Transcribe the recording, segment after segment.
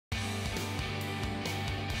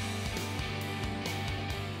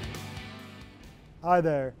Hi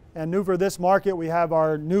there. And new for this market, we have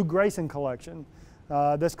our new Grayson collection.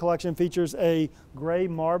 This collection features a gray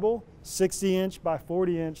marble 60-inch by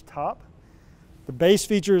 40-inch top. The base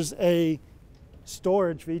features a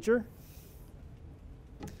storage feature.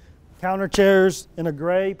 Counter chairs in a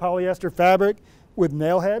gray polyester fabric with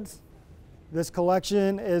nail heads. This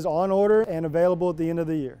collection is on order and available at the end of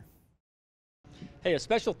the year. Hey, a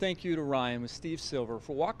special thank you to Ryan with Steve Silver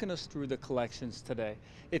for walking us through the collections today.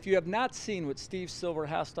 If you have not seen what Steve Silver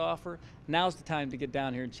has to offer, now's the time to get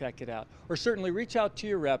down here and check it out. Or certainly reach out to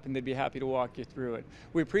your rep and they'd be happy to walk you through it.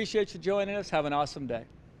 We appreciate you joining us. Have an awesome day.